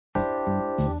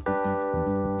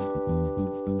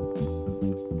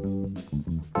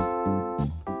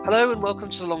Hello and welcome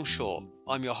to The Long Short.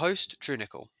 I'm your host, Drew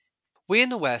Nicol. We in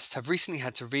the West have recently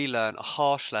had to relearn a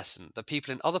harsh lesson that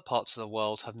people in other parts of the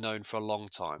world have known for a long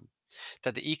time,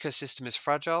 that the ecosystem is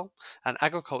fragile and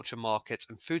agriculture markets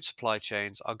and food supply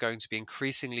chains are going to be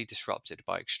increasingly disrupted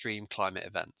by extreme climate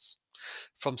events.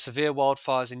 From severe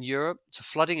wildfires in Europe to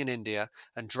flooding in India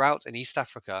and drought in East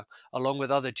Africa, along with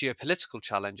other geopolitical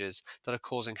challenges that are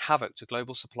causing havoc to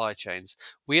global supply chains,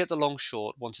 we at The Long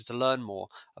Short wanted to learn more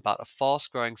about a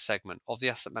fast growing segment of the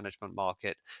asset management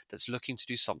market that's looking to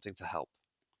do something to help.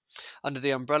 Under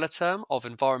the umbrella term of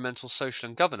environmental, social,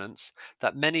 and governance,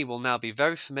 that many will now be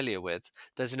very familiar with,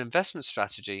 there's an investment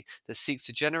strategy that seeks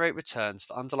to generate returns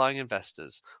for underlying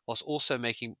investors, whilst also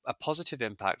making a positive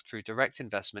impact through direct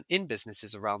investment in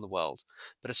businesses around the world,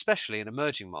 but especially in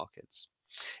emerging markets.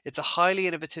 It's a highly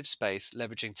innovative space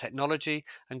leveraging technology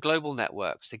and global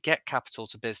networks to get capital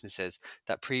to businesses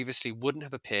that previously wouldn't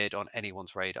have appeared on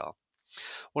anyone's radar.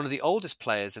 One of the oldest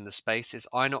players in the space is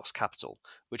Inox Capital,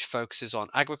 which focuses on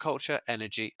agriculture,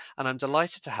 energy, and I'm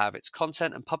delighted to have its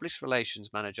content and public relations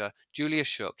manager, Julia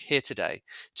Shook, here today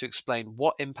to explain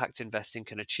what impact investing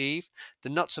can achieve, the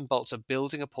nuts and bolts of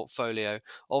building a portfolio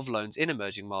of loans in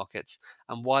emerging markets,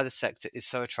 and why the sector is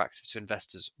so attractive to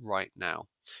investors right now.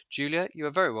 Julia, you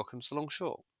are very welcome to The Long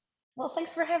Short. Well,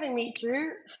 thanks for having me,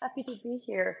 Drew. Happy to be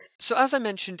here. So, as I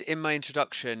mentioned in my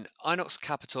introduction, Inox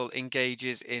Capital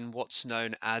engages in what's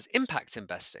known as impact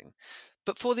investing.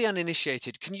 But for the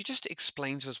uninitiated, can you just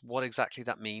explain to us what exactly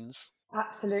that means?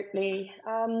 Absolutely.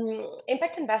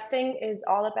 Impact investing is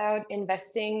all about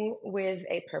investing with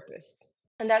a purpose.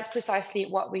 And that's precisely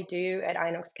what we do at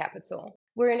Inox Capital.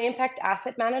 We're an impact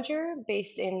asset manager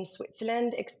based in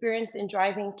Switzerland, experienced in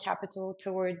driving capital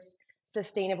towards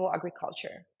sustainable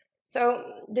agriculture. So,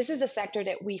 this is a sector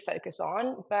that we focus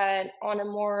on, but on a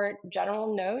more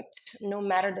general note, no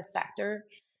matter the sector,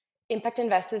 impact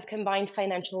investors combine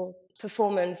financial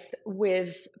performance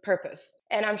with purpose.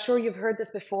 And I'm sure you've heard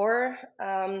this before.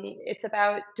 It's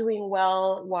about doing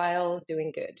well while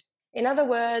doing good. In other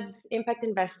words, impact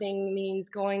investing means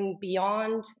going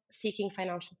beyond seeking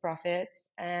financial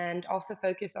profits and also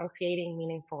focus on creating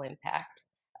meaningful impact.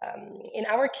 In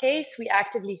our case, we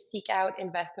actively seek out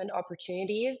investment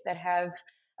opportunities that have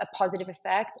a positive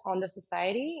effect on the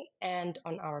society and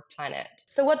on our planet.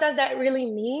 So, what does that really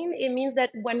mean? It means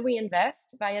that when we invest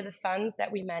via the funds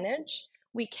that we manage,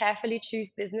 we carefully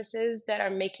choose businesses that are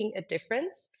making a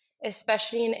difference,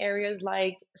 especially in areas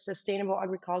like sustainable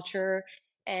agriculture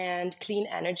and clean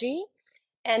energy,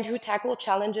 and who tackle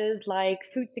challenges like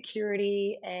food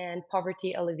security and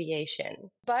poverty alleviation.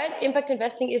 But impact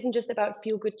investing isn't just about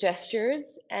feel good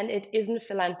gestures, and it isn't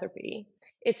philanthropy.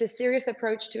 It's a serious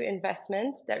approach to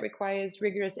investment that requires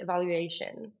rigorous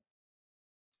evaluation.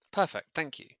 Perfect,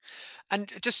 thank you.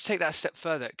 And just to take that a step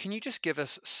further, can you just give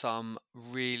us some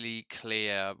really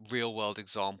clear real world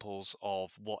examples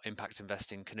of what impact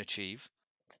investing can achieve?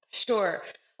 Sure.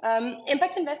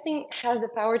 Impact investing has the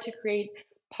power to create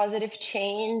positive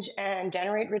change and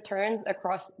generate returns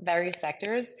across various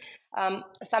sectors.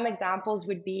 Some examples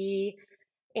would be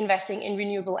investing in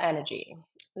renewable energy,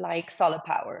 like solar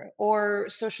power, or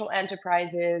social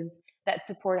enterprises that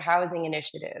support housing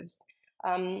initiatives.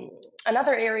 Um,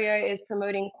 Another area is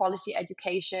promoting quality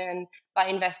education by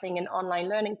investing in online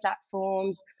learning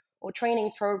platforms or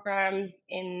training programs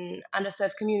in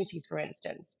underserved communities, for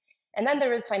instance. And then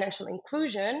there is financial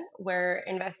inclusion, where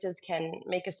investors can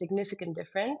make a significant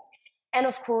difference. And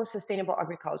of course, sustainable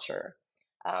agriculture,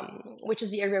 which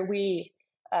is the area we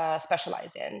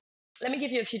specialize in. Let me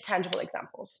give you a few tangible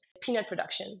examples. Peanut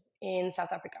production in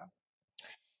South Africa.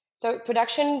 So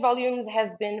production volumes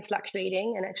have been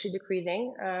fluctuating and actually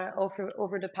decreasing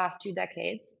over the past 2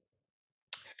 decades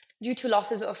due to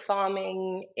losses of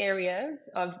farming areas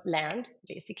of land,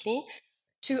 basically,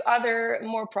 to other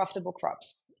more profitable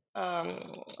crops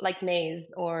like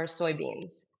maize or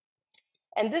soybeans.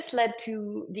 And this led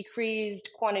to decreased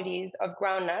quantities of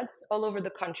groundnuts all over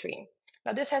the country.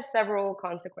 Now, this has several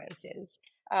consequences.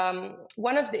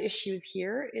 One of the issues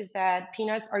here is that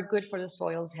peanuts are good for the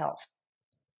soil's health,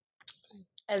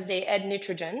 as they add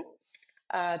nitrogen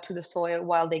to the soil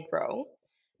while they grow,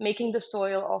 making the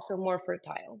soil also more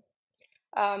fertile.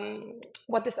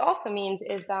 What this also means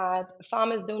is that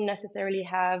farmers don't necessarily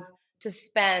have to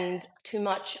spend too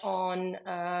much on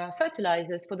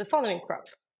fertilizers for the following crop.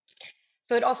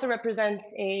 So it also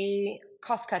represents a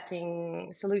cost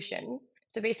cutting solution.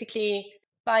 So basically,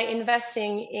 by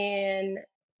investing in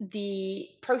the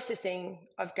processing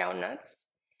of groundnuts,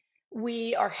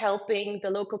 we are helping the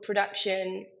local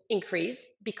production increase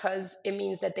because it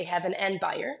means that they have an end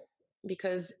buyer,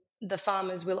 because the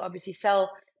farmers will obviously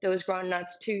sell those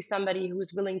groundnuts to somebody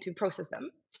who's willing to process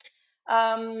them.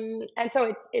 And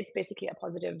so it's basically a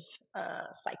positive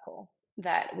cycle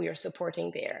that we are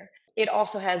supporting there. It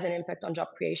also has an impact on job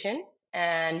creation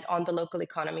and on the local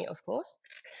economy, of course,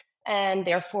 and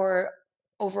therefore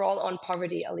overall on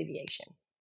poverty alleviation.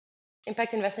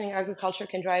 Impact investing in agriculture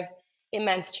can drive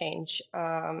immense change,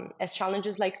 as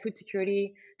challenges like food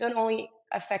security don't only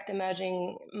affect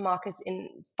emerging markets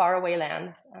in faraway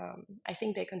lands. I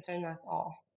think they concern us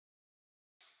all.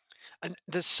 And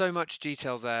there's so much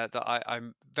detail there that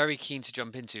I'm very keen to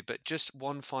jump into, but just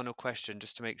one final question,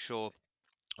 just to make sure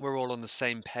we're all on the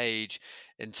same page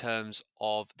in terms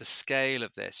of the scale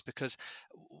of this, because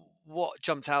what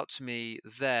jumped out to me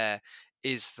there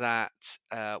is that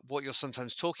what you're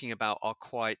sometimes talking about are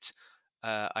quite,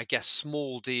 I guess,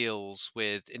 small deals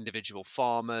with individual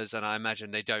farmers, and I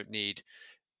imagine they don't need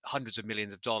hundreds of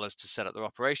millions of dollars to set up their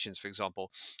operations, for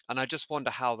example. And I just wonder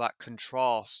how that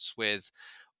contrasts with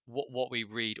what we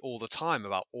read all the time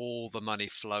about all the money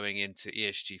flowing into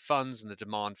ESG funds and the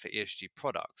demand for ESG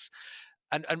products.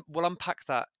 And we'll unpack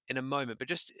that in a moment, but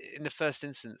just in the first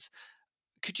instance,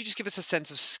 could you just give us a sense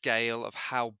of scale of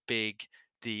how big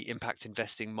the impact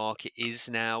investing market is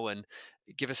now, and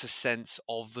give us a sense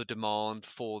of the demand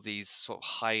for these sort of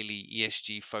highly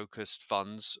ESG focused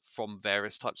funds from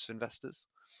various types of investors?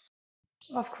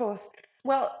 Of course.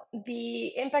 Well,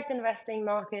 the impact investing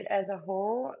market as a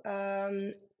whole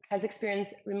has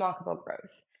experienced remarkable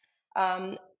growth,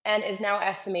 um, and is now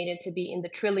estimated to be in the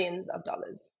trillions of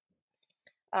dollars.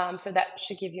 So that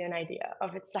should give you an idea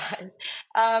of its size.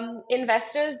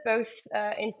 Investors, both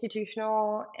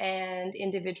institutional and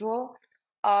individual,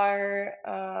 are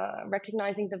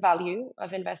recognizing the value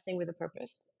of investing with a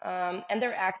purpose, and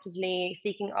they're actively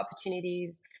seeking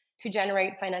opportunities to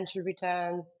generate financial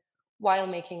returns while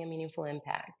making a meaningful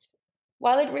impact.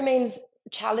 While it remains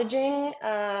challenging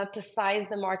to size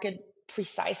the market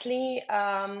precisely,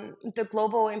 the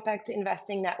Global Impact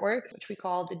Investing Network, which we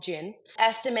call the GIN,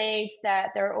 estimates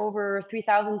that there are over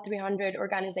 3,300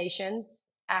 organizations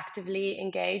actively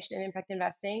engaged in impact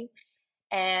investing,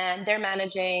 and they're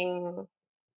managing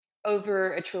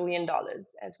over $1 trillion,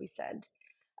 as we said.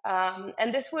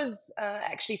 And this was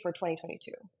actually for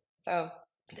 2022. So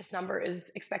this number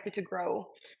is expected to grow,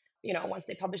 once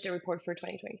they publish their report for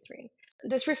 2023.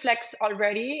 This reflects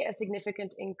already a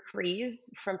significant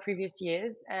increase from previous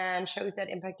years and shows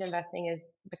that impact investing is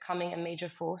becoming a major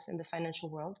force in the financial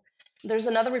world. There's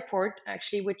another report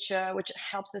actually which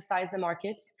helps us size the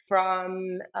market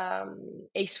from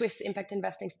a Swiss impact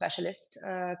investing specialist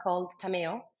called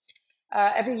Tameo.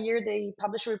 Every year they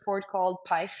publish a report called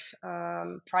PIFE,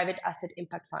 Private Asset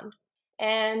Impact Fund.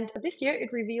 And this year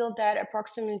it revealed that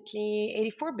approximately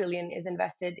 84 billion is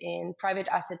invested in private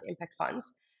asset impact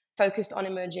funds focused on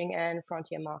emerging and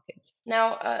frontier markets.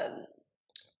 Now,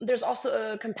 there's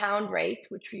also a compound rate,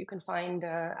 which you can find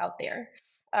out there.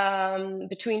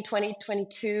 Between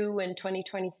 2022 and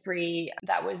 2023,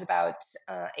 that was about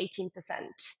 18%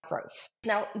 growth.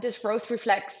 Now, this growth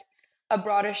reflects a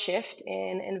broader shift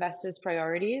in investors'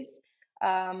 priorities.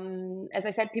 As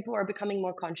I said, people are becoming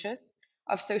more conscious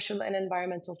of social and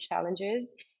environmental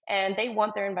challenges, and they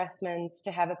want their investments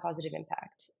to have a positive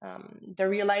impact. They're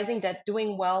realizing that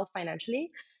doing well financially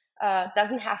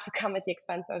doesn't have to come at the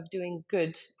expense of doing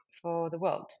good for the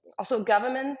world. Also,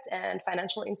 governments and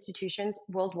financial institutions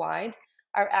worldwide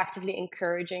are actively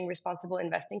encouraging responsible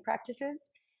investing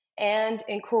practices and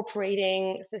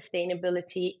incorporating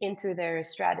sustainability into their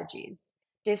strategies.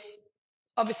 This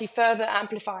obviously further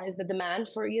amplifies the demand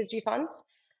for ESG funds,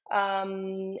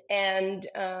 and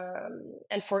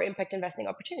for impact investing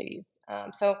opportunities.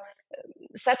 So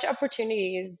such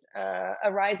opportunities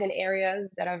arise in areas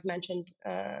that I've mentioned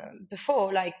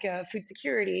before, like food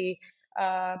security,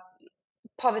 uh,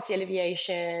 poverty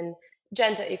alleviation,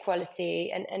 gender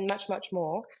equality, and much, much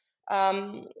more.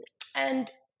 Um,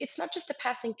 and it's not just a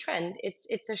passing trend,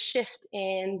 it's a shift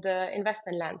in the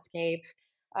investment landscape,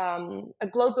 a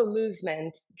global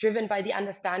movement driven by the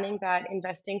understanding that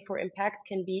investing for impact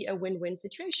can be a win win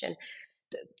situation.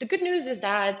 The good news is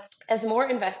that as more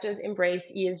investors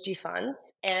embrace ESG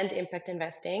funds and impact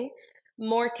investing,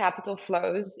 more capital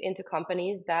flows into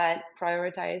companies that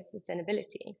prioritize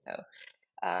sustainability. So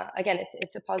again,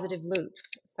 it's a positive loop.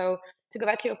 So to go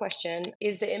back to your question,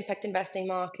 is the impact investing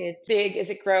market big? Is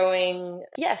it growing?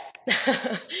 Yes.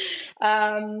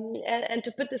 And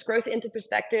to put this growth into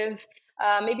perspective,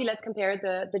 maybe let's compare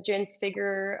the GINS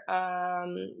figure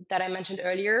that I mentioned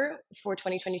earlier for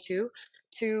 2022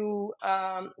 to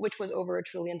which was over $1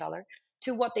 trillion,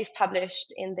 to what they've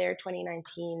published in their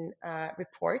 2019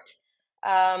 report.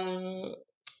 Um,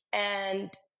 and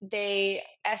they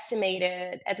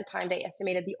estimated at the time they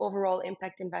estimated the overall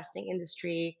impact investing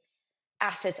industry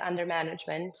assets under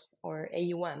management, or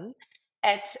AUM,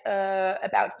 at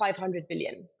about 500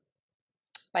 billion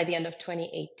by the end of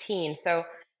 2018. So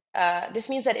this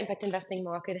means that impact investing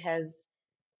market has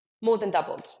more than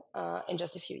doubled in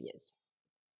just a few years.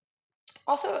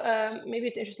 Also, maybe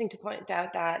it's interesting to point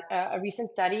out that a recent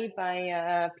study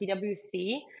by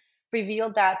PwC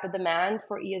revealed that the demand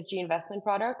for ESG investment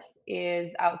products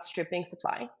is outstripping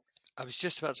supply. I was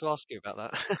just about to ask you about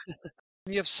that.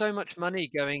 You have so much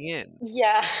money going in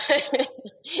Yeah,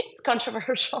 it's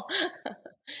controversial.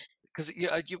 because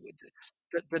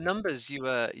the numbers you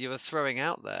were throwing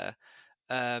out there.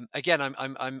 Again,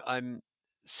 I'm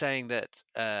saying that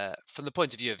from the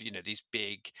point of view of these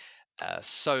big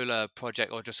solar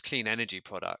project or just clean energy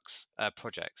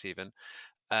projects even.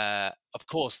 Of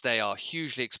course, they are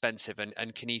hugely expensive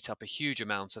and can eat up a huge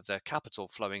amount of their capital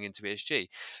flowing into ESG.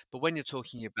 But when you're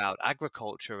talking about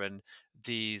agriculture and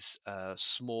these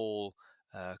small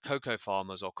cocoa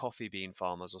farmers or coffee bean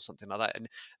farmers or something like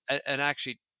that, and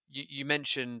actually, you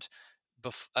mentioned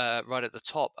right at the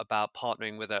top about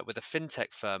partnering with a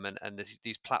fintech firm and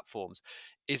these platforms.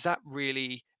 Is that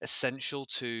really essential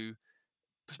to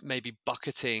maybe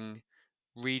bucketing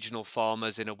regional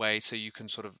farmers in a way so you can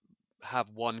sort of have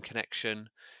one connection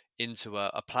into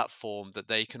a platform that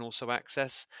they can also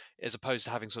access, as opposed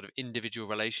to having sort of individual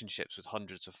relationships with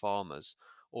hundreds of farmers,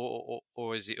 or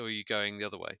are you going the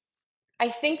other way? I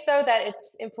think, though, that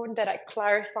it's important that I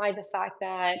clarify the fact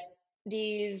that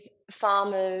these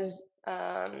farmers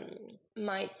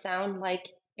might sound like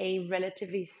a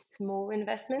relatively small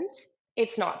investment.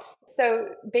 It's not.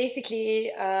 So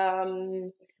basically,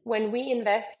 when we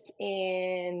invest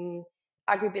in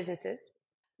agribusinesses,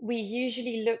 we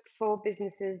usually look for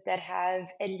businesses that have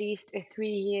at least a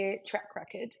 3-year track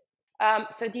record.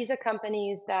 So these are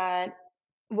companies that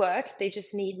work, they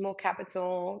just need more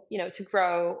capital, to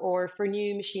grow or for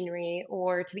new machinery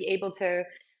or to be able to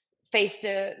face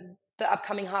the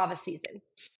upcoming harvest season.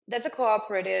 That's a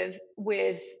cooperative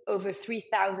with over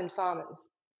 3,000 farmers.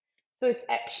 So it's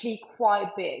actually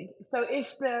quite big. So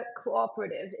if the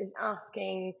cooperative is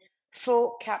asking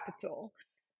for capital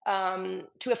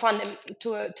to a fund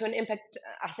to an impact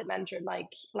asset manager like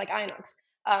Inox,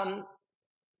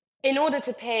 in order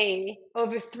to pay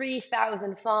over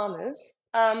 3,000 farmers,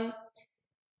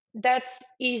 that's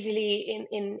easily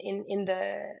in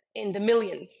the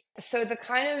millions. So the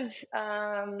kind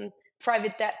of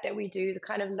private debt that we do, the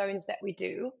kind of loans that we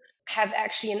do, have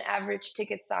actually an average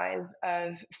ticket size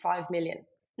of 5 million.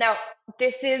 Now,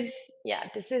 this is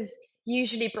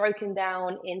usually broken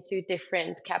down into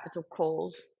different capital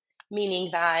calls, meaning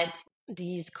that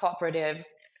these cooperatives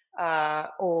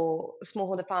or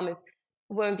smallholder farmers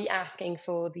won't be asking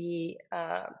for the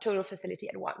total facility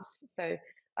at once. So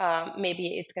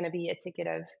maybe it's going to be a ticket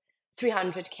of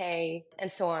 300K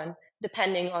and so on,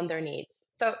 depending on their needs.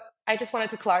 So I just wanted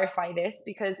to clarify this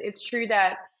because it's true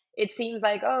that it seems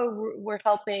like, oh, we're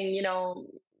helping,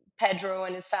 Pedro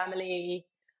and his family.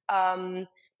 Um,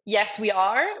 yes, we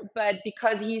are, but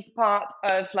because he's part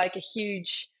of like a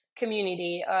huge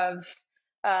community of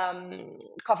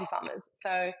coffee farmers.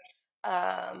 So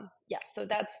yeah, so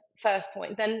that's first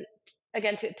point. Then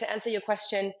again, to answer your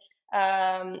question,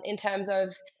 in terms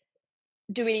of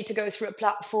do we need to go through a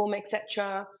platform,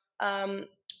 etc.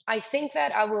 I think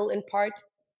that I will in part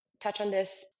touch on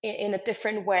this in a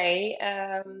different way.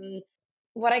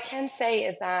 What I can say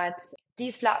is that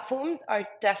these platforms are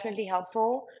definitely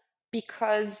helpful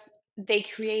because they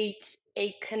create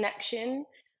a connection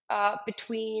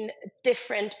between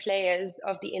different players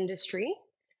of the industry.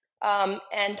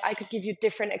 And I could give you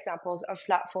different examples of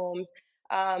platforms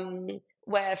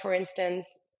where, for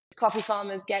instance, coffee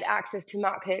farmers get access to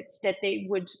markets that they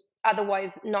would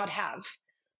otherwise not have.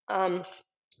 Um,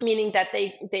 Meaning that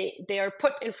they are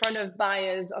put in front of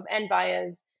buyers, of end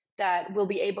buyers, that will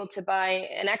be able to buy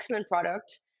an excellent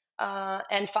product,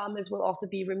 and farmers will also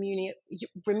be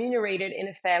remunerated in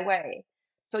a fair way.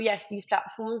 So yes, these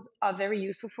platforms are very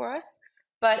useful for us.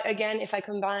 But again, if I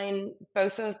combine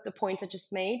both of the points I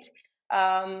just made,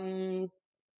 um,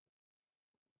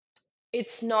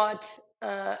 it's not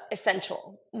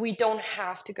essential. We don't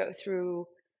have to go through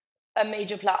a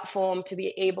major platform to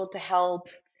be able to help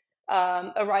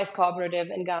a rice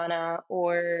cooperative in Ghana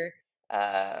or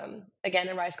again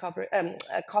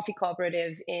a coffee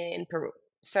cooperative in Peru.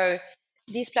 So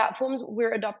these platforms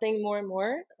we're adopting more and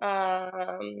more,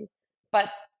 but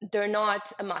they're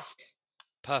not a must.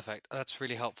 Perfect. That's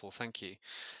really helpful. Thank you.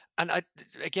 And I'm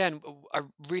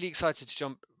really excited to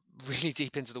jump really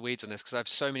deep into the weeds on this because I have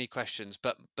so many questions.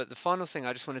 But the final thing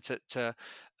I just wanted to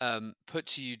put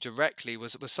to you directly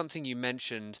was something you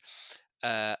mentioned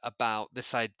about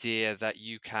this idea that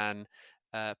you can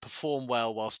perform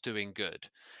well whilst doing good.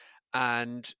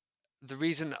 And the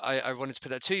reason I wanted to put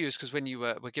that to you is because when you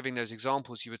were giving those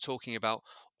examples, you were talking about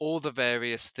all the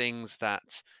various things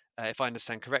that, if I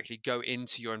understand correctly, go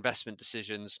into your investment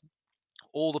decisions,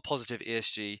 all the positive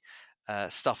ESG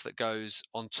stuff that goes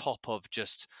on top of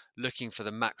just looking for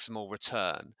the maximal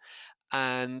return.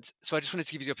 And so I just wanted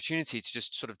to give you the opportunity to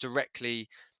just sort of directly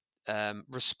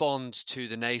respond to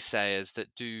the naysayers that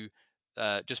do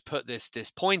just put this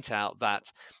point out that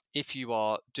if you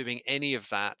are doing any of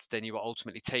that, then you are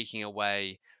ultimately taking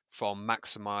away from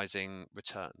maximizing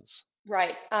returns.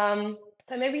 Right.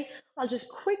 So maybe I'll just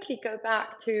quickly go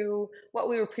back to what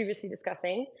we were previously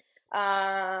discussing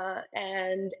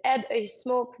and add a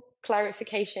small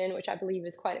clarification, which I believe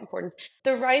is quite important.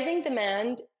 The rising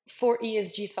demand for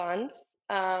ESG funds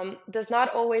does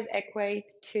not always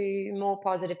equate to more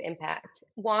positive impact.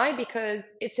 Why? Because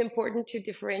it's important to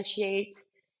differentiate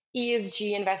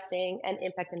ESG investing and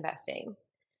impact investing.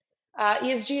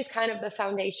 ESG is kind of the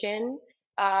foundation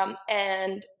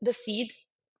and the seed,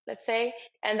 let's say,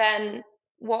 and then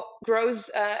what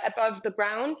grows above the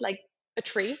ground, like a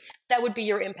tree, that would be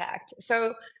your impact.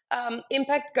 So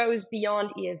impact goes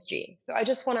beyond ESG. So I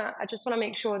just wanna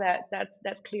make sure that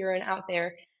that's clear and out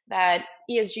there that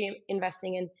ESG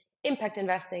investing and impact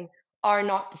investing are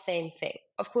not the same thing.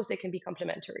 Of course, they can be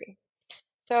complementary.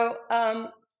 So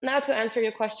now to answer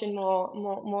your question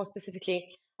more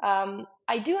specifically,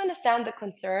 I do understand the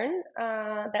concern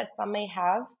that some may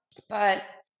have, but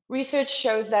research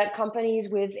shows that companies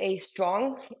with a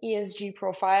strong ESG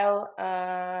profile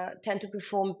tend to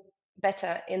perform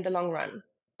better in the long run.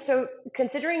 So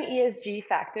considering ESG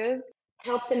factors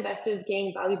helps investors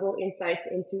gain valuable insights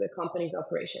into a company's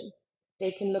operations.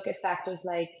 They can look at factors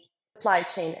like supply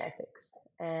chain ethics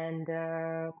and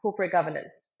corporate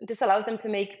governance. This allows them to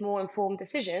make more informed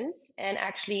decisions and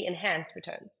actually enhance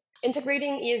returns.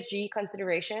 Integrating ESG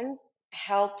considerations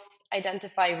helps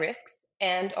identify risks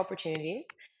and opportunities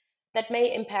that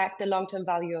may impact the long term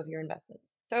value of your investments.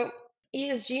 So,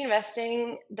 ESG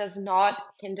investing does not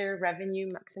hinder revenue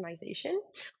maximization.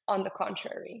 On the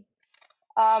contrary,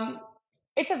 um,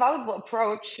 it's a valuable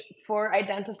approach for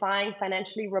identifying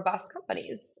financially robust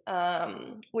companies,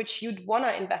 which you'd want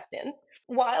to invest in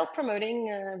while promoting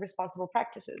responsible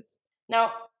practices.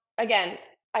 Now, again,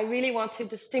 I really want to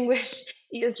distinguish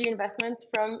ESG investments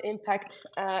from impact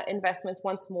investments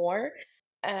once more.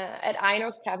 At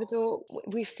Inox Capital,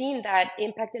 we've seen that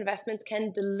impact investments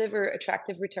can deliver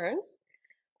attractive returns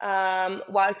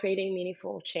while creating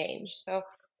meaningful change. So,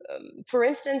 for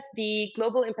instance, the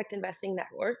Global Impact Investing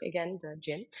Network, again, the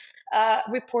GIN,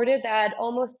 reported that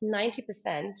almost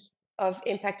 90% of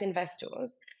impact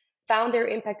investors found their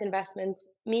impact investments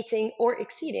meeting or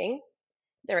exceeding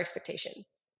their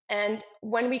expectations. And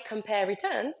when we compare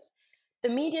returns, the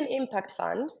median impact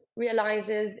fund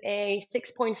realizes a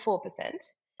 6.4%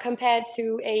 compared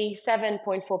to a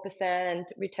 7.4%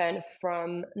 return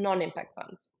from non impact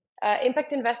funds.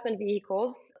 Impact investment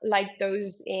vehicles, like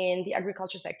those in the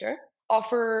agriculture sector,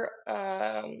 offer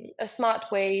a smart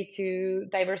way to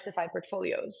diversify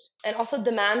portfolios. And also,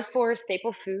 demand for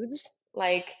staple foods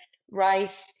like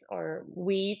rice or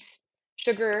wheat,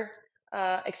 sugar,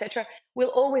 etc., will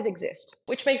always exist,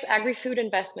 which makes agri-food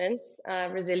investments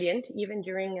resilient even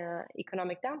during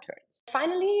economic downturns.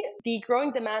 Finally, the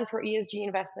growing demand for ESG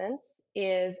investments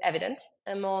is evident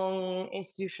among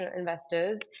institutional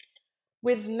investors,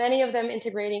 with many of them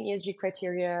integrating ESG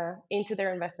criteria into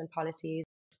their investment policies.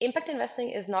 Impact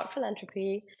investing is not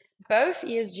philanthropy. Both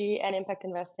ESG and impact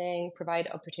investing provide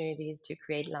opportunities to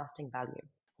create lasting value.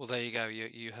 Well, there you go.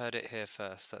 You heard it here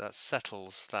first. That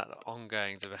settles that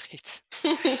ongoing debate.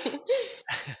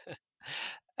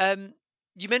 um,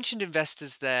 you mentioned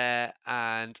investors there,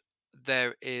 and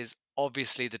there is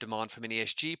obviously the demand from an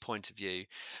ESG point of view,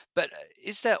 but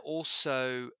is there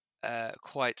also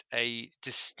quite a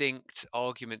distinct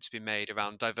argument to be made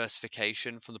around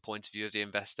diversification from the point of view of the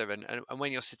investor? And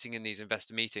when you're sitting in these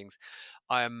investor meetings,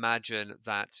 I imagine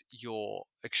that your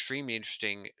extremely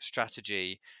interesting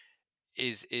strategy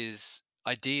is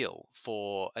ideal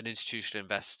for an institutional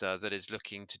investor that is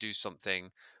looking to do something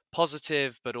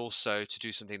positive, but also to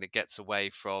do something that gets away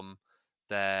from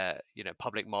their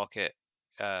public market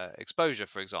exposure,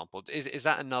 for example. Is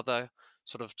that another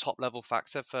sort of top level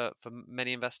factor for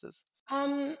many investors?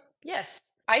 Yes,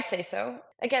 I'd say so.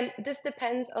 Again, this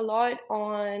depends a lot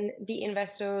on the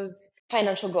investor's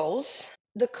financial goals,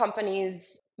 the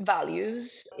company's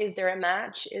values. Is there a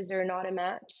match? Is there not a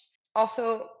match?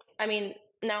 Also, I mean,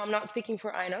 now I'm not speaking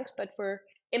for Inox, but for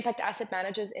impact asset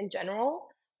managers in general,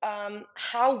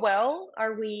 how well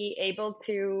are we able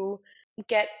to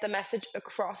get the message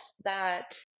across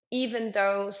that even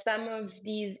though some of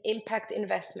these impact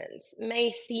investments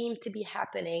may seem to be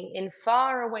happening in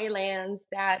faraway lands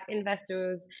that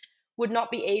investors would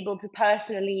not be able to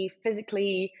personally,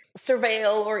 physically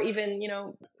surveil or even,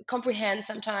 comprehend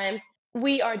sometimes,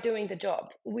 we are doing the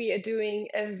job. We are doing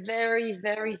a very,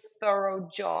 very thorough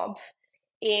job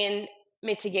in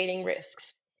mitigating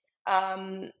risks.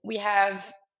 We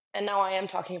have, and now I am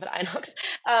talking about Inox,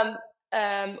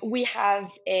 we have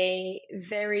a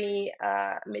very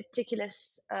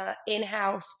meticulous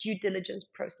in-house due diligence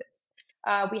process.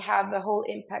 We have a whole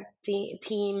impact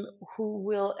team who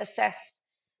will assess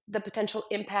the potential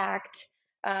impact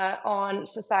on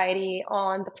society,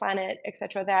 on the planet,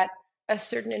 etc., that a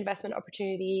certain investment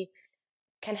opportunity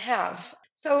can have.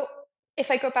 So if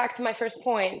I go back to my first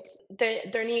point,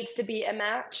 there needs to be a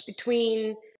match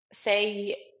between,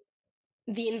 say,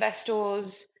 the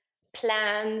investors'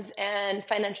 plans and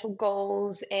financial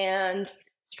goals and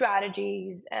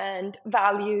strategies and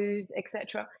values,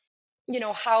 etc.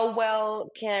 How well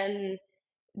can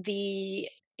the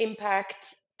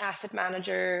impact asset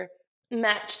manager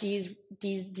match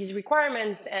these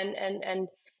requirements and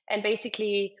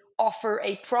basically offer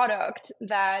a product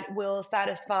that will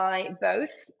satisfy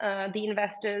both the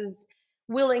investors'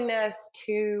 willingness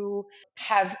to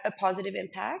have a positive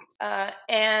impact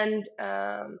and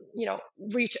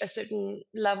reach a certain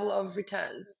level of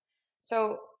returns.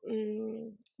 So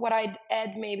what I'd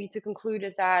add maybe to conclude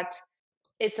is that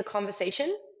it's a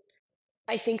conversation.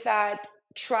 I think that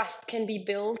trust can be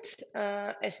built,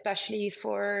 especially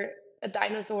for a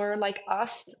dinosaur like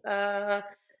us,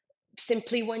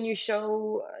 simply when you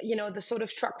show, the sort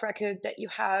of track record that you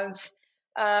have,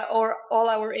 or all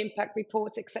our impact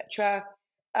reports, etc.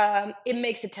 It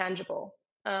makes it tangible.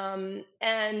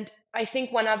 And I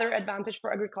think one other advantage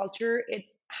for agriculture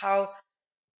is how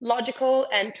logical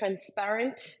and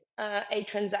transparent a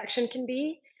transaction can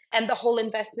be and the whole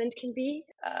investment can be.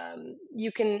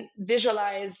 You can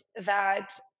visualize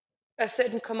that a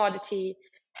certain commodity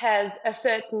has a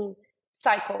certain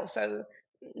cycle. So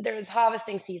there is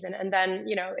harvesting season, and then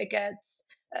it gets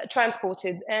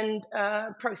transported and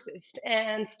processed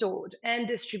and stored and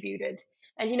distributed.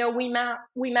 And we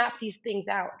map these things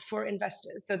out for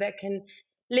investors so they can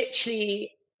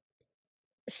literally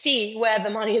see where the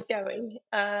money is going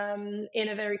in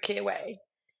a very clear way.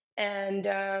 And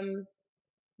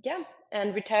yeah,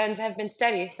 and returns have been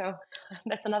steady. So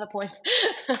that's another point.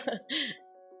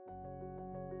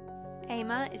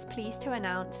 AIMA is pleased to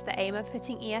announce that AIMA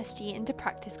Putting ESG into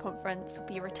Practice conference will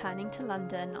be returning to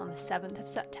London on the 7th of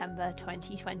September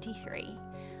 2023.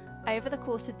 Over the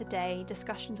course of the day,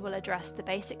 discussions will address the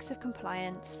basics of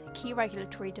compliance, key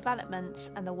regulatory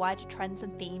developments, and the wider trends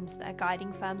and themes that are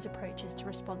guiding firms' approaches to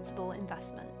responsible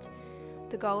investment.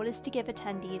 The goal is to give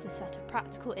attendees a set of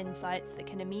practical insights that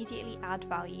can immediately add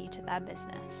value to their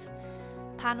business.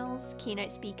 Panels,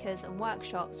 keynote speakers, and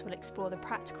workshops will explore the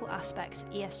practical aspects of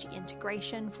ESG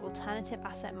integration for alternative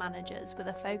asset managers with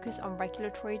a focus on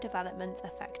regulatory developments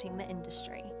affecting the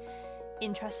industry.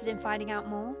 Interested in finding out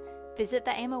more? Visit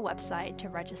the AIMA website to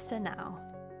register now.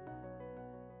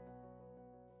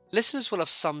 Listeners will have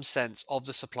some sense of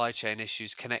the supply chain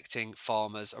issues connecting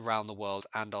farmers around the world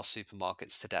and our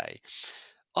supermarkets today.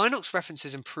 Inox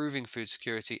references improving food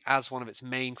security as one of its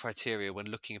main criteria when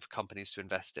looking for companies to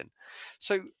invest in.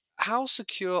 So, how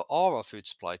secure are our food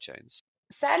supply chains?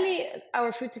 Sadly,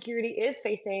 our food security is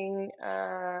facing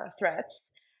threats,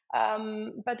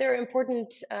 but there are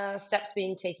important steps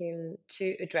being taken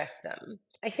to address them.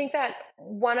 I think that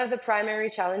one of the primary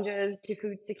challenges to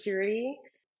food security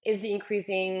is the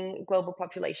increasing global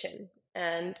population.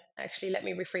 And actually, let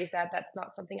me rephrase that. That's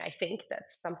not something I think,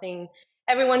 that's something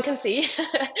everyone can see.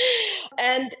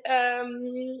 And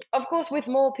of course, with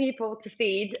more people to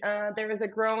feed, there is a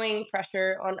growing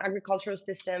pressure on agricultural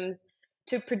systems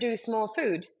to produce more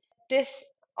food. This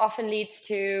often leads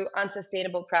to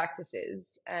unsustainable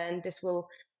practices, and this will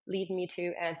lead me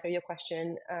to answer your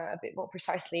question a bit more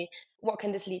precisely. What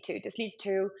can this lead to? This leads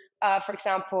to, for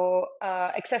example,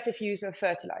 excessive use of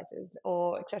fertilizers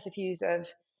or excessive use of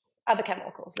other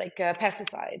chemicals like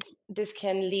pesticides. This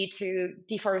can lead to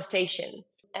deforestation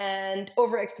and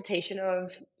overexploitation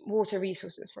of water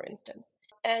resources, for instance.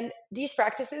 And these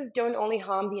practices don't only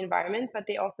harm the environment, but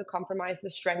they also compromise the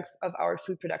strength of our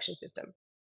food production system.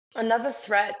 Another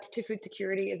threat to food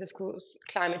security is, of course,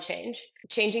 climate change.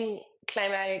 Changing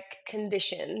climatic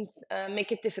conditions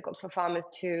make it difficult for farmers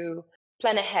to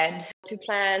plan ahead, to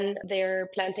plan their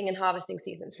planting and harvesting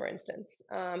seasons, for instance.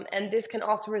 And this can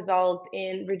also result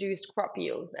in reduced crop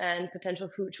yields and potential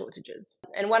food shortages.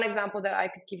 And one example that I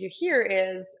could give you here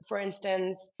is, for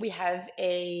instance, we have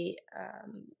a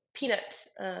peanut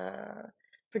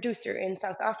producer in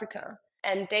South Africa,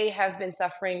 and they have been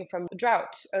suffering from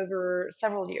drought over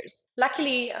several years.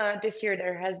 Luckily, this year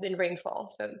there has been rainfall.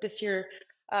 So this year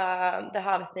the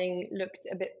harvesting looked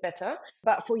a bit better,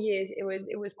 but for years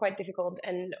it was quite difficult,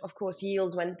 and of course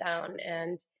yields went down.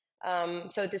 And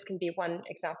so this can be one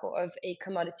example of a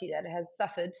commodity that has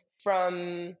suffered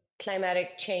from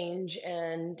climatic change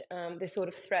and this sort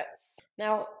of threats.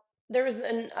 Now, there is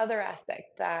another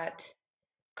aspect that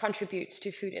contributes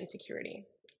to food insecurity,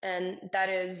 and that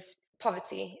is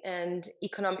poverty and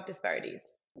economic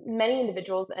disparities. Many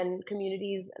individuals and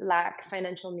communities lack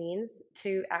financial means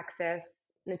to access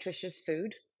nutritious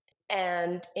food,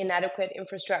 and inadequate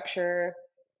infrastructure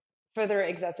further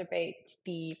exacerbates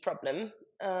the problem,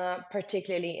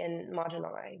 particularly in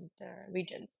marginalized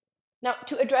regions. Now,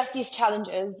 to address these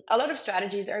challenges, a lot of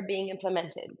strategies are being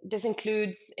implemented. This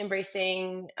includes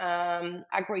embracing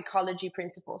agroecology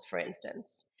principles, for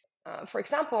instance. For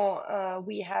example,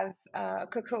 we have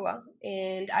cocoa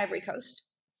in the Ivory Coast.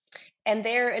 And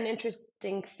there, an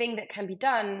interesting thing that can be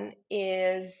done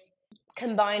is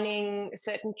combining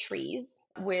certain trees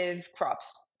with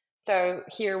crops. So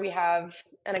here we have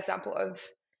an example of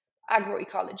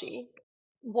agroecology.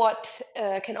 What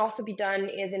can also be done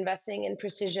is investing in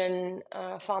precision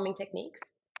farming techniques,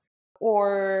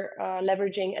 or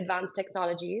leveraging advanced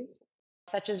technologies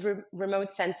such as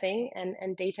remote sensing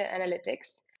and data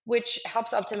analytics, which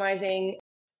helps optimizing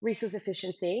resource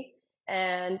efficiency,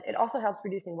 and it also helps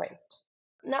reducing waste.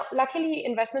 Now, luckily,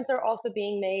 investments are also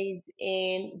being made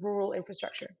in rural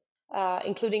infrastructure,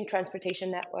 including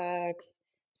transportation networks,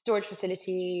 storage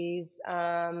facilities,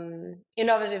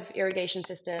 innovative irrigation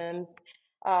systems,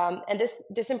 and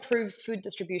this improves food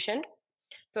distribution.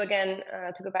 So again,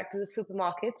 to go back to the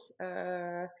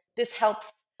supermarkets, this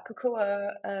helps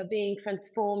cocoa being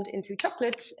transformed into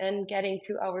chocolate and getting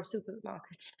to our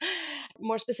supermarkets.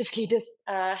 More specifically, this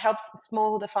helps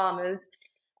smallholder farmers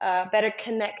better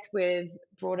connect with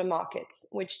broader markets,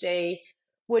 which they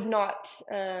would not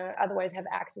otherwise have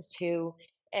access to.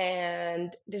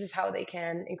 And this is how they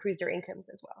can increase their incomes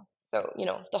as well. So,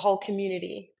 the whole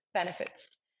community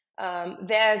benefits.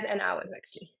 Theirs and ours,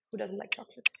 actually. Who doesn't like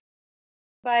chocolate?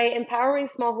 By empowering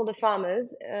smallholder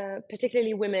farmers,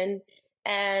 particularly women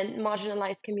and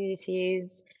marginalized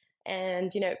communities,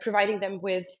 and providing them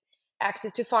with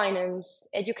access to finance,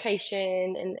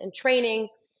 education, and training,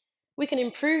 we can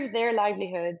improve their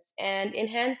livelihoods and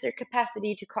enhance their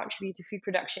capacity to contribute to food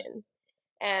production.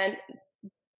 And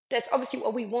that's obviously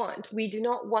what we want. We do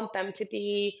not want them to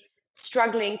be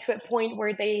struggling to a point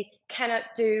where they cannot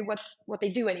do what they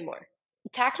do anymore.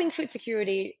 Tackling food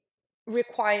security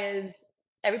requires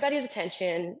everybody's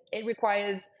attention. It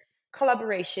requires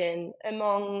collaboration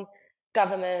among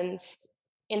governments,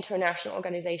 international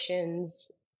organizations,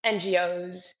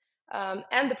 NGOs,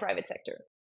 and the private sector.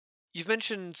 You've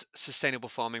mentioned sustainable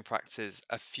farming practices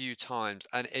a few times,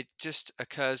 and it just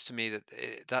occurs to me that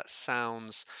that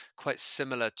sounds quite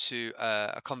similar to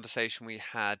a conversation we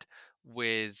had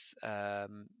with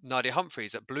Nadia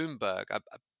Humphreys at Bloomberg. I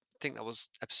think that was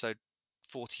episode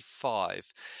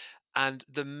 45. And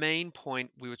the main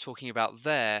point we were talking about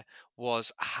there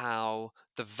was how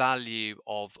the value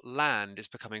of land is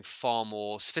becoming far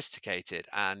more sophisticated.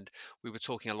 And we were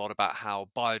talking a lot about how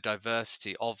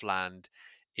biodiversity of land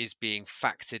is being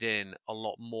factored in a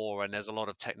lot more, and there's a lot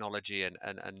of technology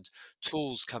and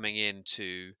tools coming in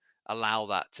to allow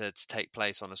that to take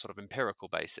place on a sort of empirical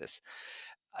basis.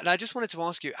 And I just wanted to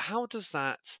ask you, how does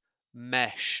that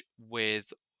mesh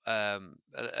with a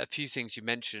few things you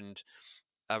mentioned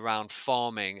around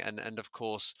farming, and of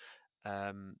course,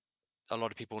 a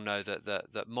lot of people know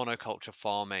that monoculture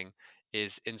farming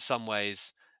is in some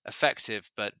ways effective,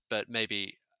 but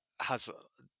maybe has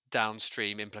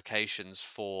downstream implications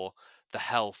for the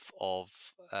health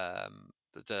of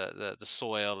the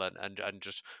soil and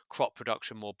just crop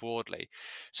production more broadly.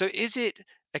 So is it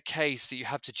a case that you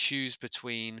have to choose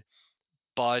between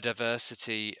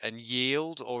biodiversity and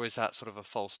yield, or is that sort of a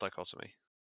false dichotomy?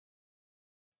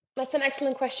 That's an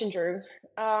excellent question, Drew.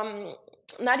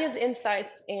 Nadia's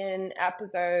insights in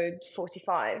episode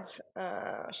 45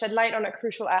 shed light on a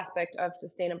crucial aspect of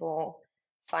sustainable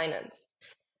finance.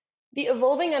 The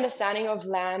evolving understanding of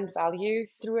land value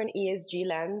through an ESG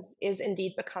lens is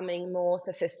indeed becoming more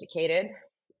sophisticated,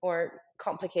 or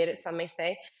complicated, some may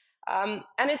say. And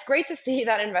it's great to see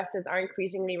that investors are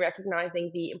increasingly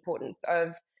recognizing the importance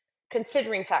of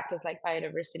considering factors like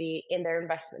biodiversity in their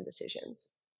investment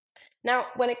decisions. Now,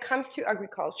 when it comes to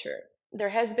agriculture, there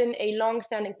has been a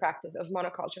long-standing practice of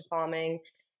monoculture farming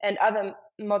and other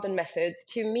modern methods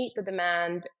to meet the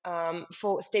demand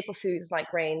for staple foods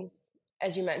like grains,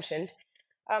 as you mentioned.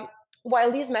 Um,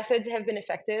 while these methods have been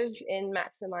effective in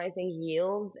maximizing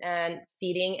yields and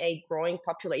feeding a growing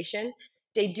population,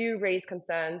 they do raise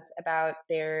concerns about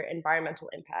their environmental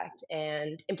impact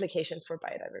and implications for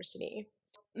biodiversity.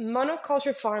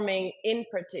 Monoculture farming, in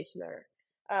particular,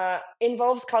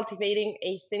 involves cultivating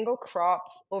a single crop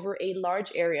over a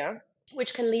large area,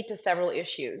 which can lead to several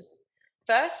issues.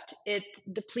 First, it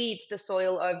depletes the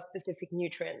soil of specific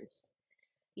nutrients,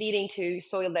 leading to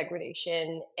soil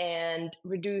degradation and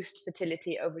reduced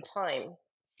fertility over time.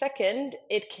 Second,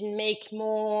 it can make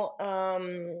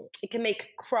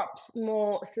crops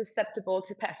more susceptible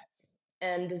to pests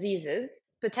and diseases,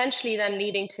 potentially then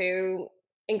leading to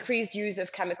increased use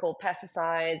of chemical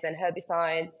pesticides and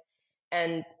herbicides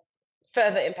and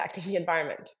further impacting the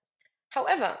environment.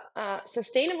 However,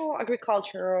 sustainable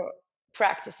agricultural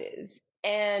practices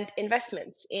and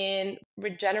investments in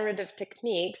regenerative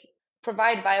techniques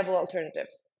provide viable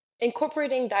alternatives.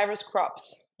 Incorporating diverse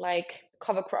crops, like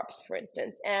cover crops, for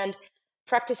instance, and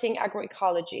practicing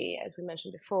agroecology, as we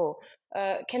mentioned before,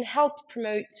 can help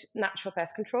promote natural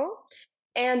pest control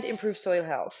and improve soil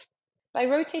health. By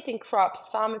rotating crops,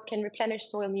 farmers can replenish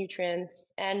soil nutrients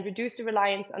and reduce the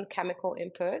reliance on chemical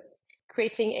inputs,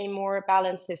 creating a more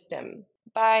balanced system.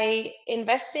 By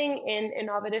investing in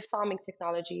innovative farming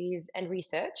technologies and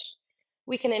research,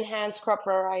 we can enhance crop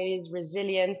varieties'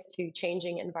 resilience to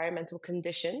changing environmental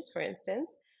conditions, for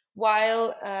instance,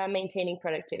 while maintaining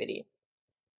productivity.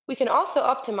 We can also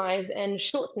optimize and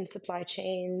shorten supply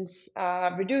chains,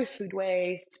 reduce food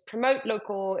waste, promote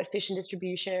local efficient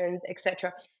distributions,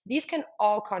 etc. These can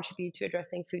all contribute to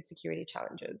addressing food security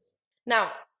challenges.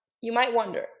 Now, you might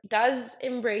wonder, does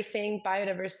embracing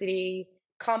biodiversity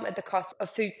come at the cost of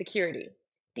food security?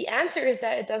 The answer is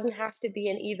that it doesn't have to be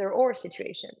an either or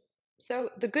situation. So,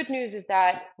 the good news is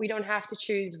that we don't have to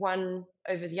choose one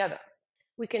over the other.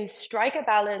 We can strike a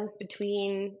balance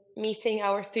between meeting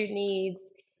our food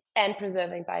needs and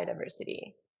preserving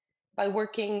biodiversity by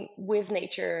working with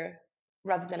nature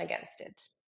rather than against it.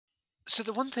 So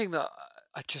the one thing that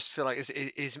I just feel like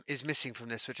is missing from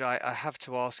this, which I have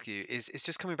to ask you, is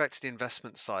just coming back to the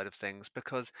investment side of things,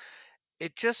 because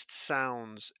it just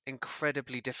sounds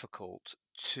incredibly difficult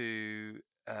to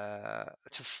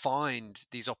find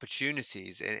these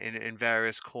opportunities in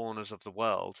various corners of the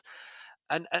world.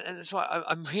 And so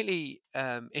I'm really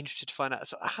interested to find out.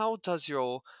 So how does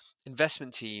your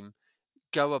investment team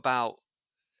go about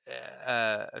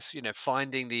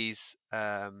finding these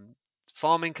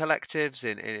farming collectives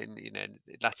in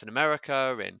Latin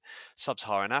America, in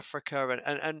sub-Saharan Africa,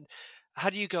 and how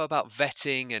do you go about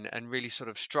vetting and really sort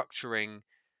of structuring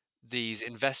these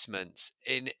investments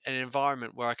in an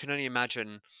environment where I can only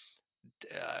imagine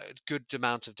a good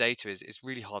amount of data is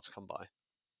really hard to come by?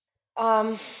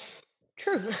 Um,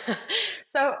 True.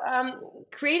 So,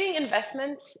 creating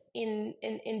investments in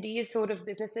these sort of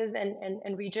businesses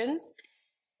and regions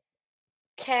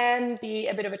can be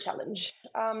a bit of a challenge,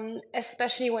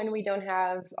 especially when we don't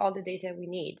have all the data we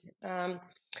need.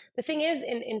 The thing is,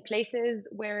 in places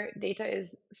where data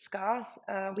is scarce,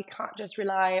 we can't just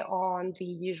rely on the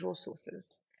usual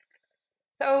sources.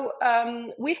 So,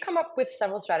 we've come up with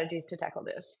several strategies to tackle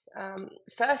this.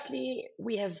 Firstly,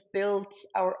 we have built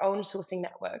our own sourcing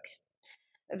network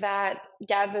that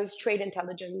gathers trade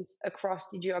intelligence across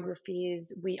the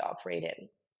geographies we operate in.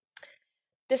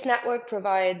 This network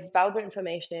provides valuable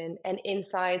information and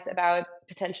insights about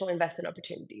potential investment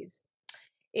opportunities.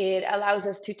 It allows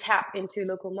us to tap into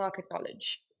local market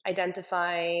knowledge,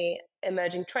 identify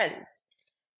emerging trends,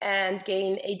 and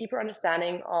gain a deeper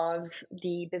understanding of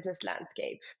the business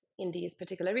landscape in these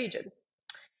particular regions.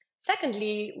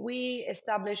 Secondly, we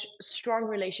establish strong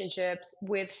relationships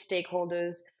with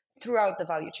stakeholders throughout the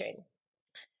value chain.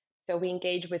 So we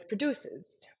engage with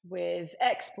producers, with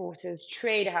exporters,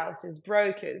 trade houses,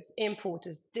 brokers,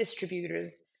 importers,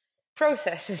 distributors,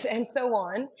 processors, and so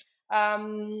on.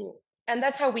 And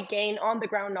that's how we gain on the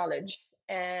ground knowledge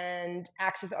and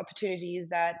access opportunities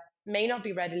that may not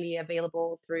be readily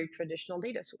available through traditional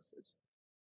data sources.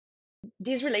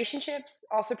 These relationships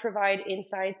also provide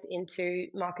insights into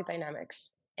market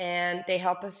dynamics, and they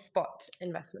help us spot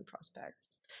investment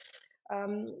prospects.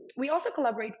 We also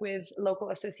collaborate with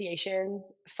local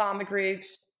associations, farmer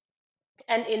groups,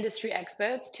 and industry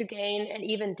experts to gain an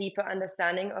even deeper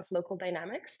understanding of local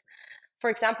dynamics. For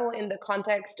example, in the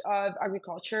context of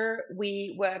agriculture,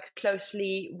 we work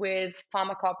closely with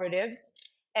farmer cooperatives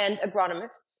and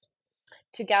agronomists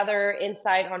to gather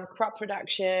insight on crop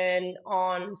production,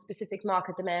 on specific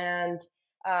market demand,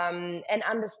 and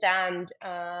understand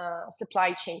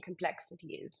supply chain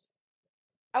complexities.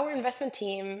 Our investment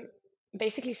team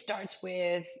basically starts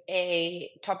with a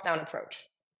top down approach.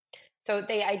 So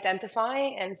they identify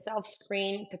and self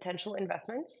screen potential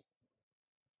investments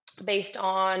based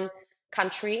on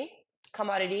country,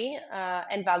 commodity,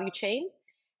 and value chain.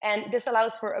 And this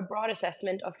allows for a broad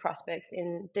assessment of prospects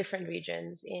in different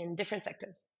regions, in different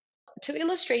sectors. To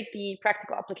illustrate the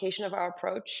practical application of our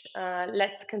approach,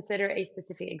 let's consider a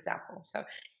specific example. So,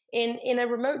 in a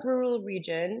remote rural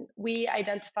region, we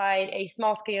identified a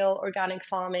small scale organic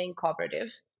farming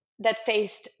cooperative that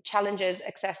faced challenges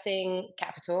accessing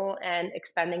capital and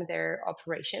expanding their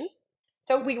operations.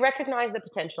 So, we recognize the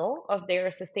potential of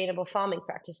their sustainable farming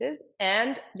practices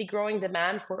and the growing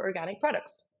demand for organic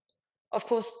products. Of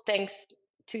course, thanks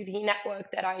to the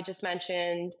network that I just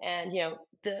mentioned and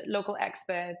the local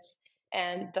experts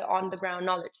and the on the ground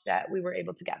knowledge that we were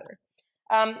able to gather.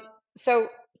 Um, so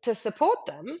to support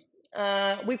them,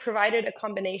 we provided a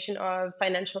combination of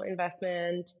financial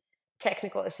investment,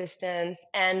 technical assistance,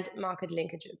 and market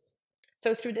linkages.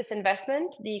 So through this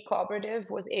investment, the cooperative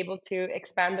was able to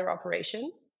expand their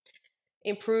operations,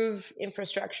 improve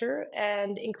infrastructure,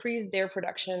 and increase their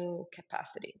production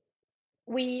capacity.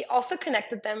 We also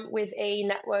connected them with a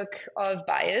network of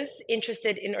buyers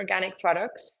interested in organic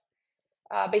products,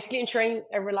 basically ensuring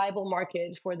a reliable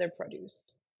market for their produce.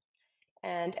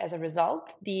 And as a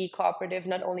result, the cooperative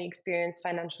not only experienced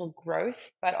financial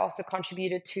growth, but also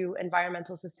contributed to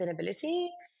environmental sustainability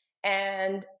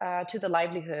and to the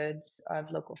livelihoods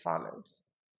of local farmers.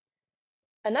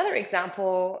 Another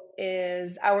example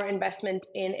is our investment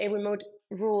in a remote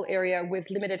rural area with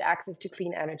limited access to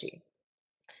clean energy.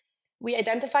 We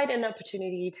identified an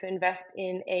opportunity to invest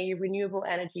in a renewable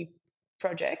energy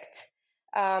project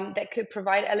that could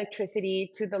provide electricity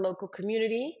to the local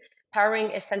community,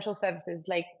 powering essential services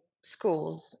like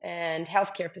schools and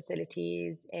healthcare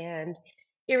facilities and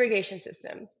irrigation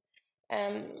systems.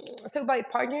 Um, so, by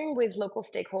partnering with local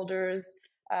stakeholders,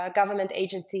 government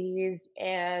agencies,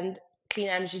 and clean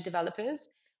energy developers,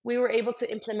 we were able to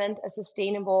implement a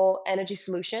sustainable energy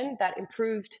solution that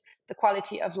improved the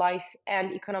quality of life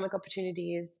and economic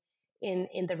opportunities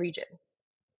in the region.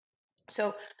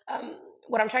 So,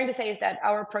 what I'm trying to say is that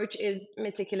our approach is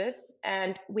meticulous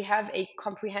and we have a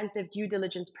comprehensive due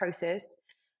diligence process.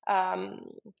 Um,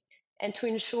 and to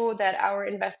ensure that our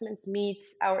investments meet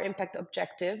our impact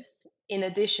objectives, in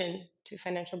addition to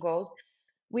financial goals,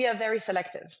 we are very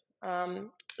selective.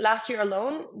 Last year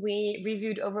alone, we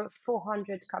reviewed over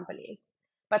 400 companies,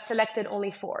 but selected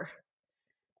only four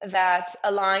that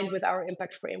aligned with our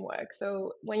impact framework.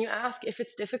 So when you ask if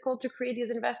it's difficult to create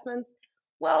these investments,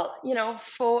 well,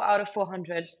 4 out of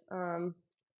 400.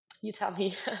 You tell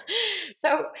me.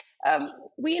 so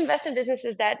we invest in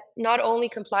businesses that not only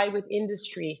comply with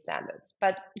industry standards,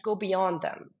 but go beyond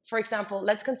them. For example,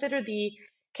 let's consider the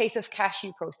case of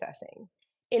cashew processing.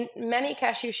 In many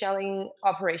cashew shelling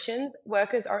operations,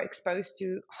 workers are exposed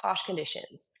to harsh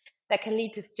conditions that can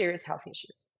lead to serious health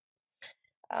issues.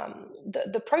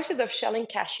 The process of shelling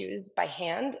cashews by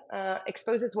hand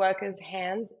exposes workers'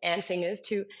 hands and fingers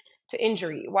to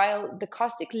injury, while the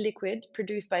caustic liquid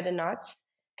produced by the nuts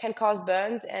can cause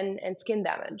burns and skin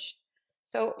damage.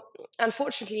 So,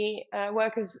 unfortunately,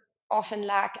 workers often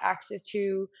lack access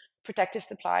to protective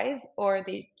supplies or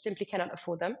they simply cannot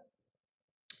afford them.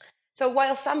 So,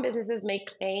 while some businesses may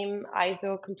claim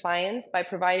ISO compliance by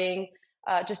providing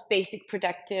just basic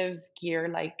protective gear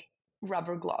like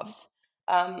rubber gloves,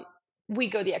 um, we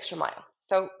go the extra mile.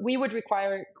 So, we would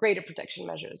require greater protection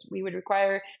measures. We would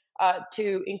require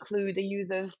to include the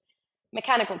use of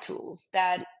mechanical tools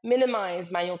that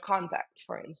minimize manual contact,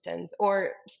 for instance,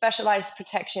 or specialized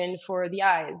protection for the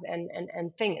eyes and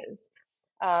fingers,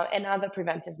 and other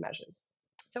preventive measures.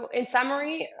 So, in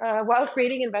summary, while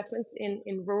creating investments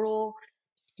in rural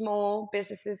small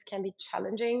businesses can be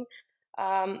challenging,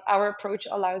 our approach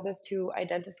allows us to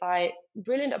identify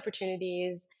brilliant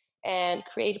opportunities and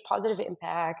create a positive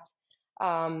impact.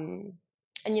 Um,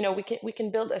 and we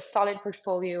can build a solid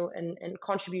portfolio and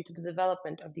contribute to the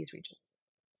development of these regions.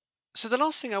 So the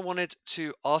last thing I wanted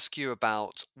to ask you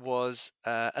about was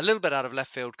a little bit out of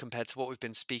left field compared to what we've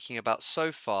been speaking about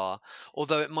so far,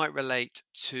 although it might relate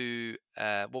to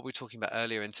what we were talking about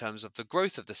earlier in terms of the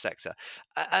growth of the sector.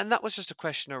 And that was just a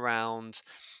question around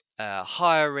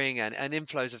hiring and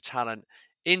inflows of talent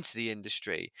into the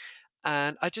industry.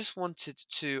 And I just wanted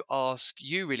to ask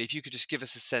you, really, if you could just give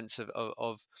us a sense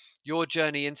of your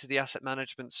journey into the asset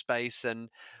management space and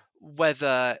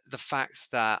whether the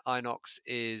fact that Inox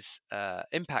is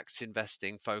impact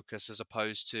investing focus as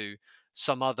opposed to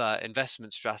some other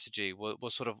investment strategy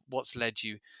was sort of what's led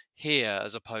you here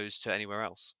as opposed to anywhere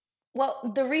else.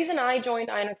 Well, the reason I joined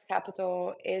Inox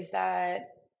Capital is that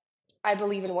I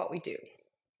believe in what we do.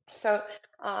 So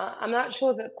I'm not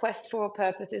sure that quest for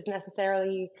purpose is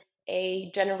necessarily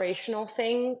a generational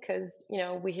thing because,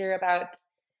 we hear about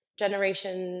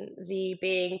Generation Z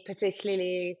being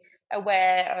particularly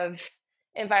aware of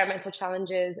environmental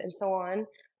challenges and so on.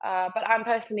 But I'm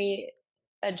personally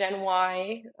a Gen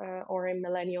Y or a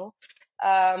millennial.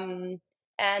 Um,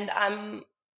 and I'm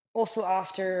also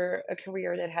after a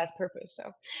career that has purpose.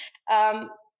 So um,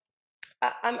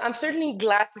 I'm certainly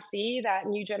glad to see that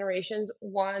new generations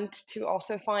want to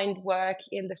also find work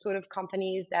in the sort of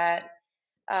companies that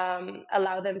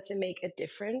allow them to make a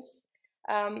difference.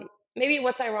 Maybe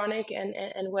what's ironic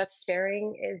and worth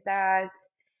sharing is that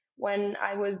when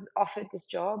I was offered this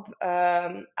job,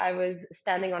 I was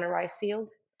standing on a rice field.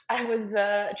 I was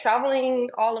traveling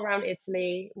all around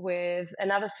Italy with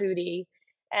another foodie,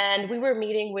 and we were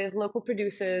meeting with local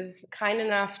producers kind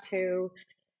enough to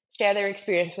share their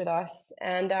experience with us.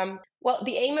 And well,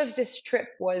 the aim of this trip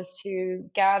was to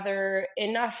gather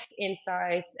enough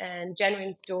insights and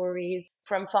genuine stories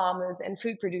from farmers and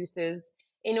food producers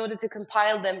in order to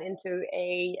compile them into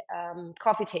a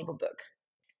coffee table book,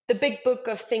 the big book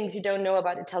of things you don't know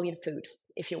about Italian food,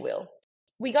 if you will.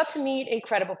 We got to meet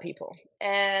incredible people,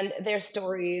 and their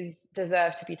stories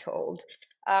deserve to be told.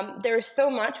 There's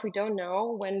so much we don't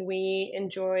know when we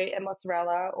enjoy a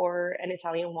mozzarella or an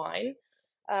Italian wine.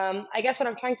 I guess what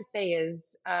I'm trying to say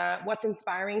is what's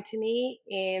inspiring to me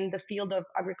in the field of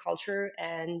agriculture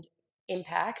and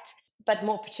impact, but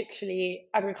more particularly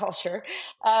agriculture,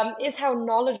 is how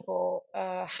knowledgeable,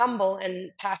 humble,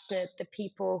 and passionate the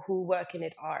people who work in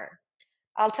it are.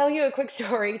 I'll tell you a quick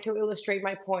story to illustrate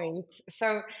my point.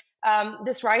 So,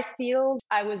 this rice field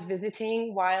I was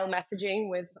visiting while messaging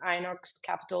with Inox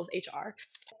Capital's HR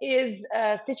is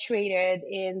situated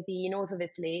in the north of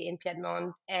Italy, in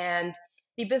Piedmont, and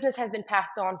the business has been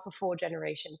passed on for 4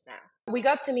 generations now. We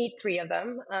got to meet three of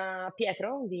them,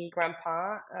 Pietro, the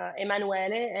grandpa,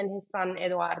 Emanuele, and his son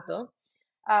Edoardo.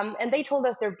 And they told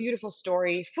us their beautiful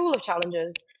story, full of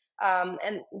challenges.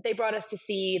 And they brought us to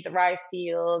see the rice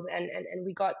fields, and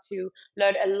we got to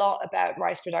learn a lot about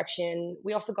rice production.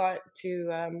 We also got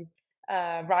to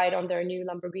ride on their new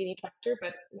Lamborghini tractor,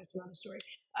 but that's another story.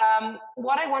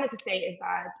 What I wanted to say is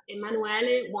that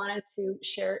Emanuele wanted to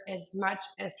share as much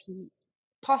as he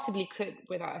possibly could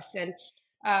with us,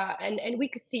 and we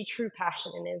could see true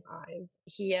passion in his eyes.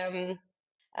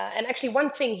 And actually, one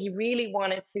thing he really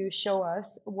wanted to show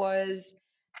us was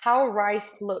how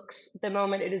rice looks the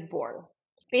moment it is born.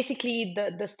 Basically,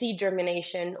 the seed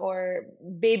germination or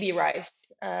baby rice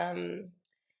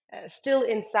still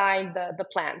inside the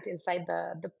plant, inside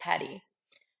the paddy.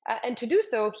 And to do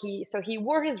so, he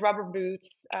wore his rubber boots.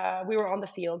 We were on the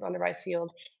field, on the rice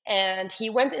field, and he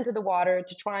went into the water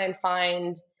to try and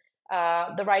find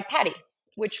the right paddy,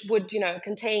 which would,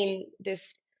 contain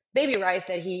this baby rice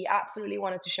that he absolutely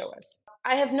wanted to show us.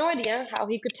 I have no idea how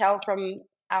he could tell from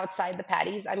outside the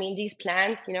paddies. I mean, these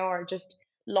plants, are just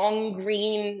long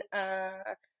green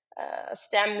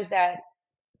stems that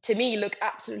to me look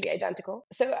absolutely identical.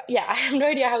 So yeah, I have no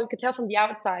idea how we could tell from the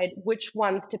outside which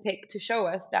ones to pick to show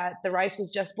us that the rice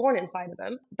was just born inside of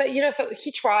them. But so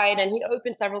he tried and he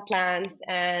opened several plants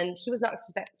and he was not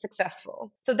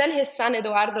successful. So then his son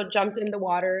Eduardo jumped in the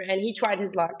water and he tried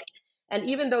his luck. And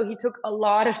even though he took a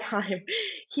lot of time,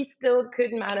 he still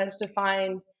couldn't manage to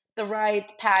find the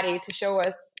right paddy to show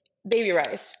us baby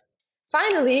rice.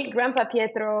 Finally, Grandpa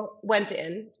Pietro went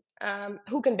in,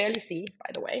 who can barely see,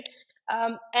 by the way.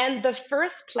 And the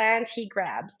first plant he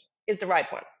grabs is the right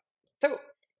one. So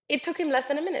it took him less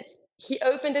than a minute. He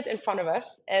opened it in front of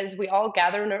us as we all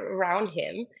gathered around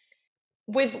him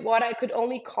with what I could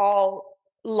only call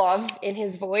love in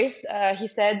his voice. He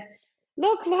said,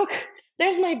 look,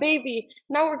 there's my baby.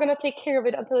 Now we're going to take care of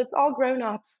it until it's all grown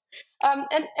up.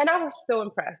 And I was so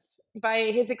impressed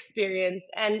by his experience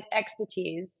and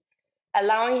expertise,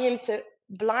 allowing him to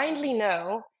blindly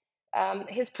know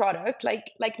his product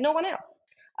like no one else.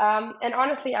 And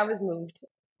honestly, I was moved.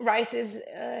 Rice is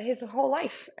his whole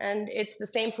life, and it's the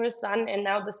same for his son, and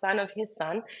now the son of his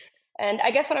son. And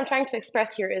I guess what I'm trying to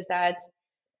express here is that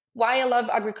why I love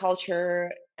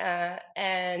agriculture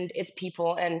and its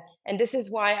people, and this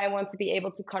is why I want to be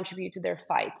able to contribute to their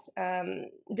fight.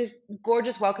 This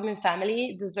gorgeous, welcoming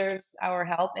family deserves our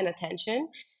help and attention,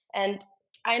 and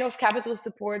Inox Capital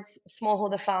supports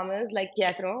smallholder farmers like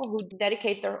Pietro who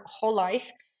dedicate their whole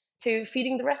life to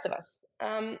feeding the rest of us.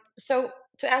 So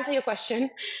to answer your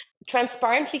question,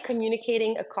 transparently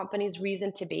communicating a company's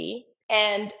reason to be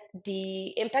and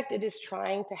the impact it is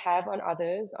trying to have on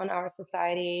others, on our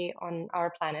society, on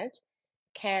our planet,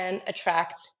 can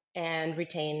attract and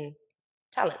retain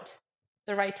talent,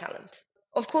 the right talent.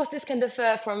 Of course, this can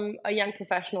differ from a young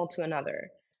professional to another.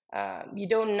 You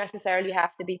don't necessarily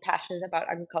have to be passionate about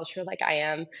agriculture like I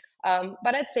am,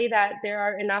 but I'd say that there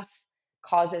are enough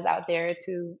causes out there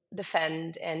to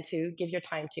defend and to give your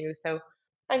time to. So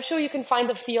I'm sure you can find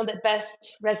the field that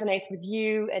best resonates with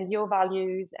you and your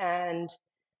values and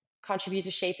contribute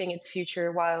to shaping its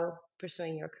future while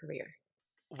pursuing your career.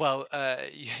 Well,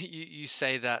 you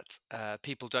say that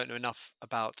people don't know enough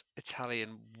about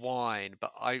Italian wine,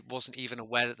 but I wasn't even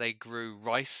aware that they grew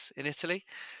rice in Italy.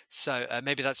 So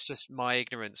maybe that's just my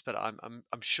ignorance, but I'm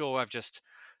sure I've just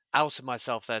outed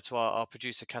myself there to our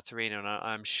producer Caterina, and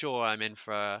I'm sure I'm in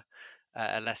for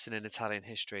a lesson in Italian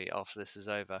history after this is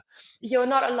over. You're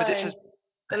not But this alone,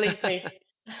 has believe me.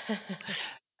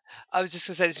 I was just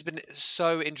going to say, this has been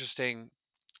so interesting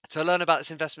to learn about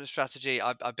this investment strategy.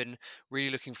 I've been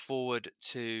really looking forward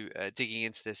to digging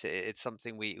into this. It's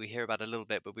something we hear about a little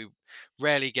bit, but we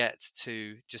rarely get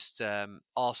to just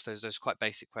ask those quite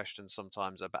basic questions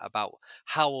sometimes about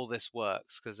how all this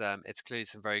works, because it's clearly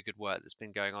some very good work that's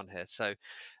been going on here. So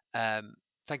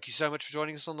thank you so much for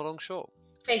joining us on The Long Short.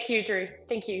 Thank you, Drew.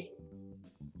 Thank you.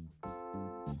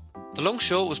 The Long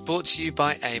Short was brought to you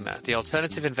by AIMA, the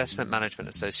Alternative Investment Management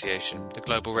Association, the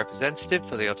global representative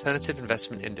for the alternative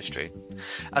investment industry.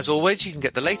 As always, you can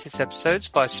get the latest episodes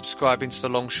by subscribing to The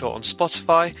Long Short on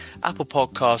Spotify, Apple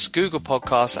Podcasts, Google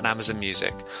Podcasts, and Amazon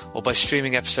Music, or by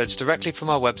streaming episodes directly from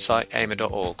our website,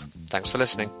 aima.org. Thanks for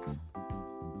listening.